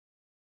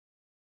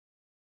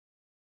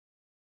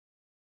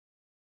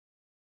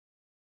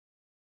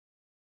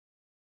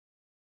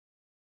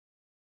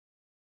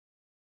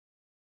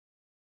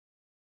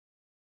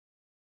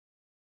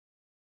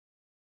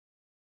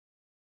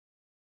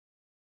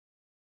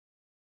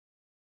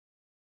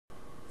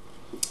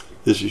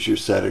This is your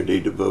Saturday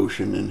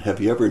devotion, and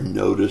have you ever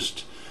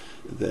noticed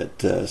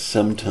that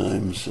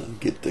sometimes,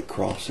 get the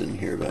cross in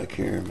here, back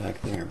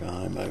there,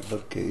 behind my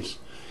bookcase.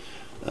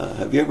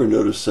 Have you ever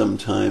noticed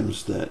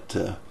sometimes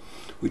that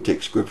we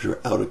take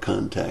Scripture out of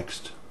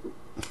context?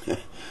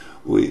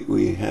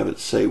 we have it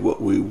say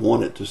what we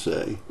want it to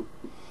say.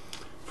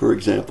 For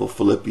example,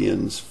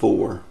 Philippians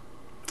 4,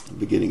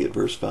 beginning at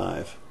verse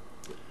 5.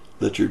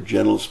 Let your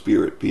gentle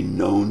spirit be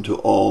known to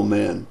all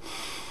men.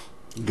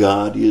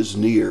 God is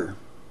near.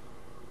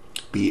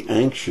 Be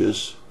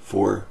anxious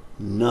for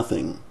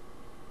nothing,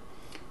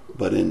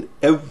 but in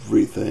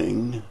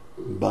everything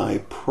by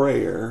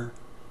prayer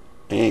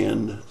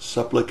and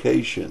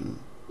supplication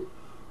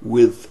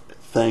with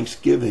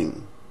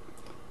thanksgiving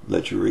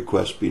let your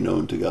requests be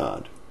known to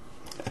God.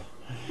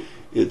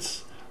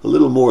 It's a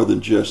little more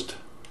than just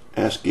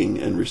asking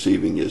and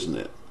receiving, isn't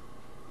it?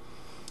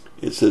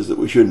 It says that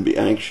we shouldn't be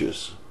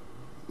anxious.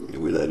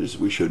 That is,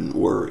 we shouldn't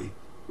worry.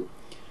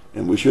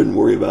 And we shouldn't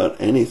worry about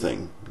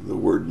anything. The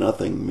word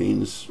nothing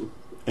means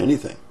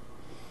anything.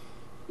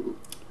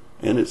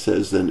 And it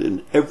says that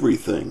in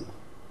everything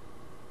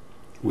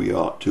we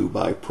ought to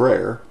by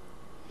prayer.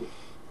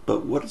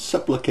 But what does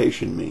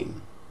supplication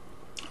mean?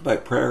 By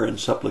prayer and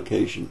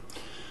supplication.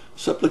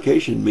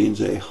 Supplication means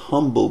a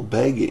humble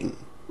begging,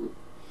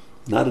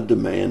 not a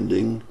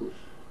demanding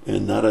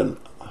and not a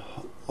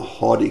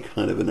haughty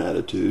kind of an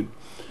attitude,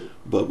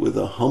 but with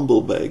a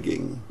humble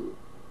begging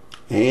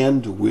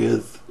and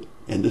with,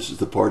 and this is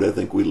the part I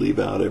think we leave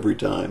out every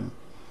time,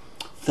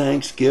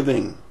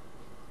 thanksgiving.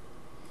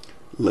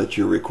 Let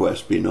your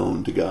request be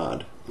known to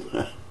God.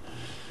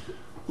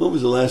 When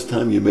was the last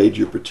time you made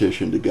your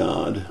petition to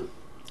God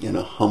in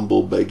a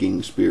humble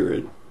begging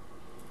spirit,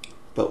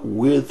 but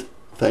with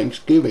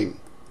thanksgiving?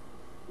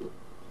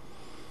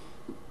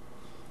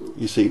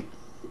 You see,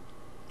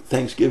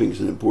 thanksgiving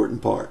is an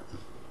important part.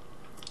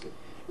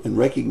 And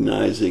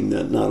recognizing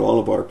that not all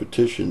of our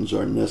petitions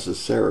are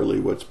necessarily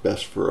what's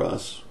best for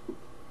us,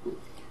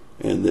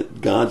 and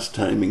that God's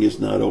timing is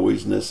not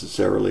always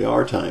necessarily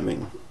our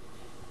timing.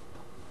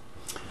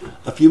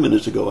 A few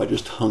minutes ago, I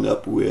just hung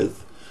up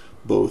with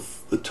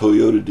both the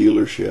Toyota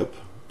dealership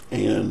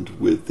and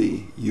with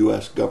the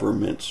U.S.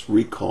 government's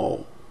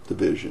recall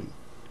division.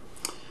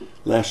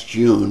 Last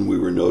June, we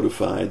were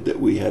notified that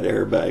we had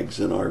airbags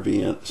in our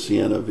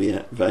Sienna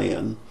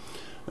van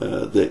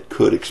that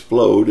could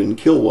explode and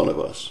kill one of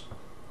us.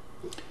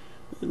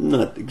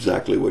 Not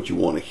exactly what you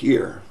want to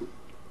hear.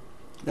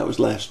 That was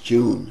last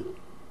June.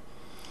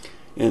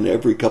 And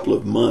every couple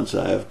of months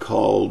I have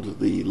called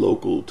the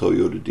local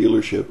Toyota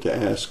dealership to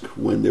ask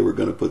when they were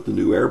going to put the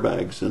new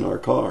airbags in our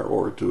car,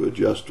 or to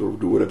adjust or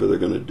do whatever they're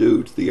going to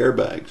do to the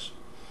airbags.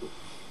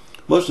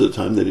 Most of the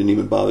time they didn't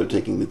even bother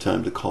taking the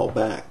time to call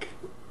back.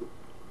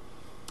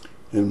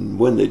 And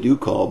when they do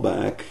call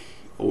back,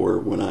 or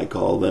when I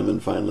call them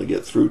and finally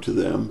get through to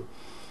them,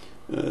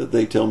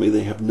 they tell me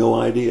they have no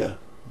idea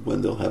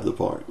when they'll have the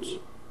parts.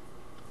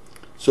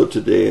 So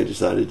today I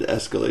decided to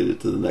escalate it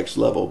to the next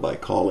level by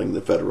calling the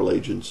federal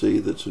agency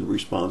that's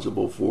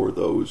responsible for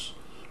those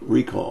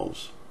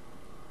recalls,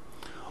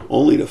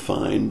 only to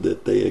find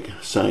that they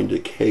assigned a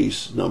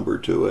case number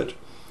to it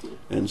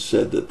and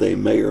said that they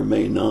may or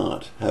may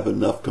not have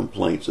enough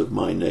complaints of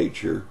my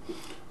nature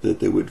that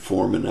they would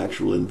form an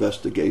actual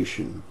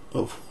investigation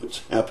of what's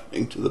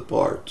happening to the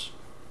parts.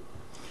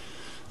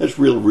 That's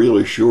real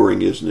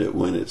assuring, isn't it,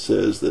 when it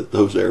says that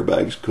those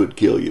airbags could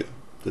kill you,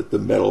 that the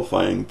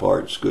metal-fying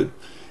parts could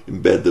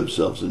embed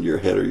themselves in your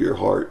head or your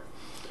heart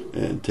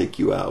and take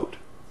you out.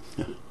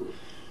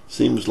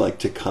 Seems like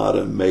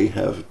Takata may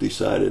have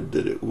decided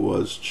that it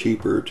was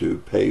cheaper to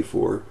pay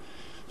for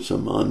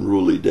some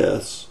unruly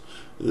deaths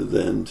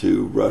than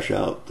to rush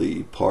out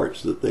the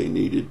parts that they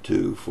needed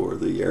to for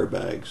the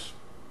airbags.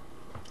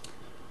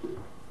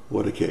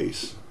 What a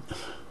case.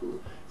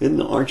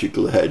 Aren't you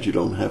glad you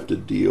don't have to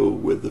deal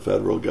with the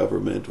federal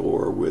government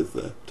or with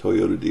the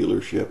Toyota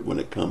dealership when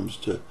it comes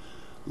to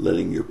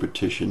letting your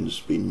petitions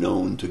be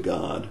known to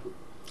God?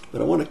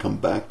 But I want to come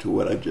back to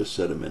what I just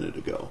said a minute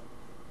ago.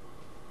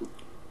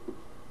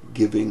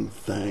 Giving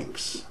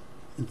thanks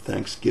and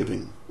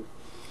thanksgiving.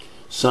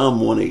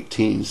 Psalm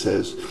 118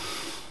 says,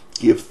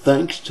 give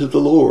thanks to the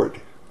Lord.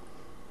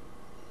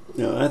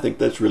 Now, I think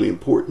that's really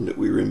important that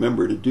we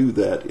remember to do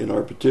that in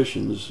our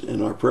petitions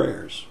and our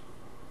prayers.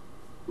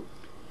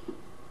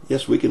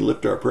 Yes, we can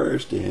lift our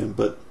prayers to Him,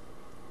 but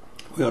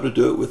we ought to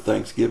do it with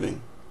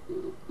thanksgiving.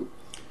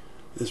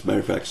 As a matter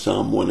of fact,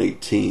 Psalm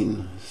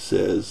 118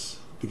 says,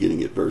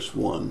 beginning at verse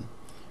 1,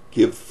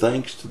 give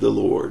thanks to the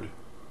Lord,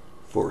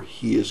 for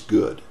He is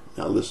good.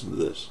 Now listen to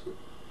this.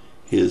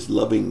 His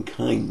loving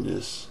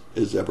kindness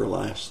is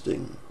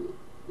everlasting.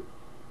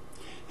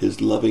 His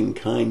loving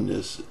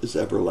kindness is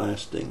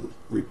everlasting.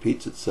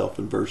 Repeats itself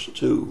in verse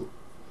 2.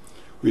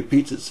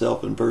 Repeats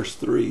itself in verse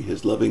 3.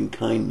 His loving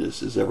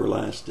kindness is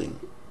everlasting.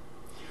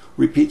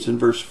 Repeats in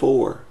verse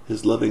 4.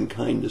 His loving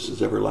kindness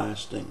is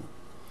everlasting.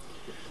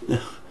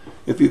 Now,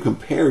 if you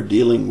compare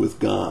dealing with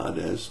God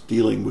as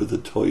dealing with a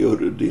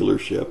Toyota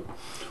dealership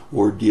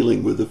or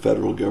dealing with the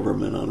federal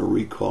government on a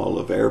recall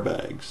of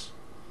airbags.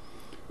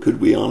 Could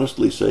we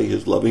honestly say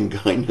his loving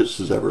kindness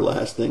is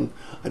everlasting?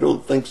 I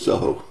don't think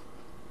so.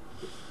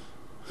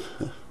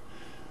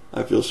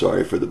 I feel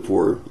sorry for the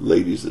poor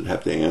ladies that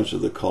have to answer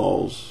the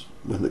calls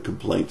when the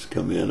complaints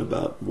come in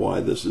about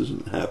why this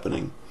isn't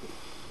happening.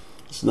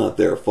 It's not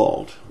their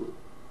fault,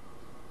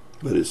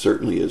 but it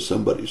certainly is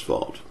somebody's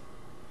fault.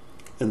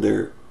 And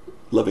their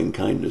loving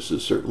kindness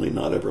is certainly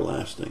not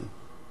everlasting.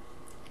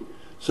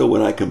 So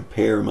when I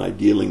compare my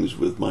dealings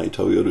with my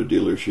Toyota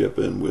dealership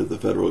and with the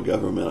federal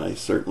government, I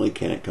certainly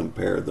can't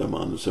compare them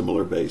on a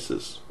similar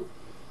basis.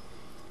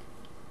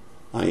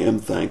 I am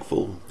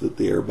thankful that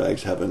the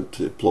airbags haven't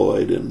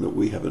deployed and that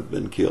we haven't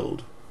been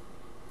killed.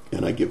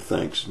 And I give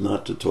thanks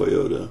not to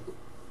Toyota,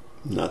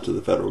 not to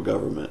the federal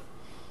government,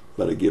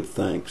 but I give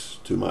thanks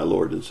to my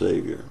Lord and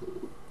Savior.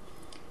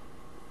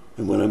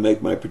 And when I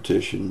make my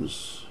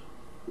petitions,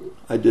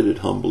 I did it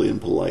humbly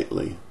and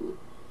politely.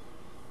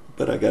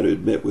 But I got to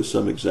admit with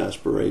some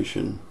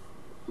exasperation,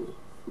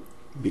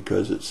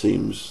 because it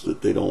seems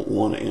that they don't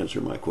want to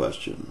answer my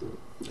question.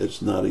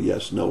 It's not a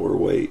yes, no, or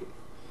wait.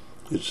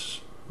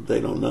 It's they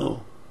don't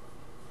know.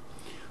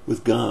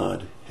 With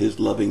God, his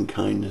loving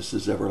kindness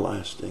is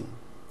everlasting,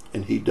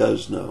 and he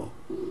does know.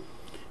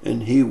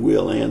 And he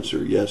will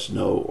answer yes,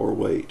 no, or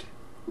wait.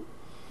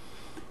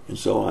 And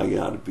so I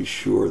got to be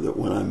sure that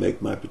when I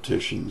make my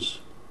petitions,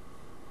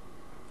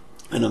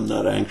 and I'm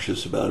not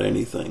anxious about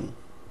anything,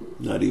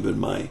 not even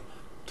my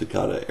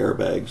Takata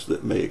airbags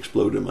that may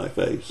explode in my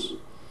face,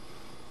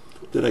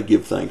 that I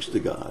give thanks to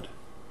God.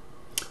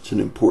 It's an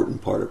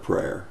important part of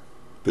prayer,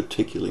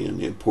 particularly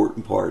an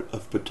important part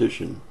of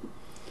petition,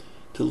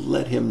 to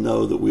let him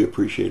know that we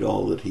appreciate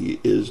all that he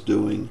is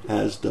doing,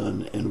 has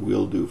done, and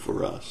will do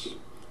for us.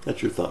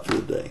 That's your thought for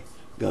the day.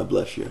 God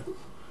bless you,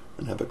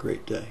 and have a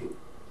great day.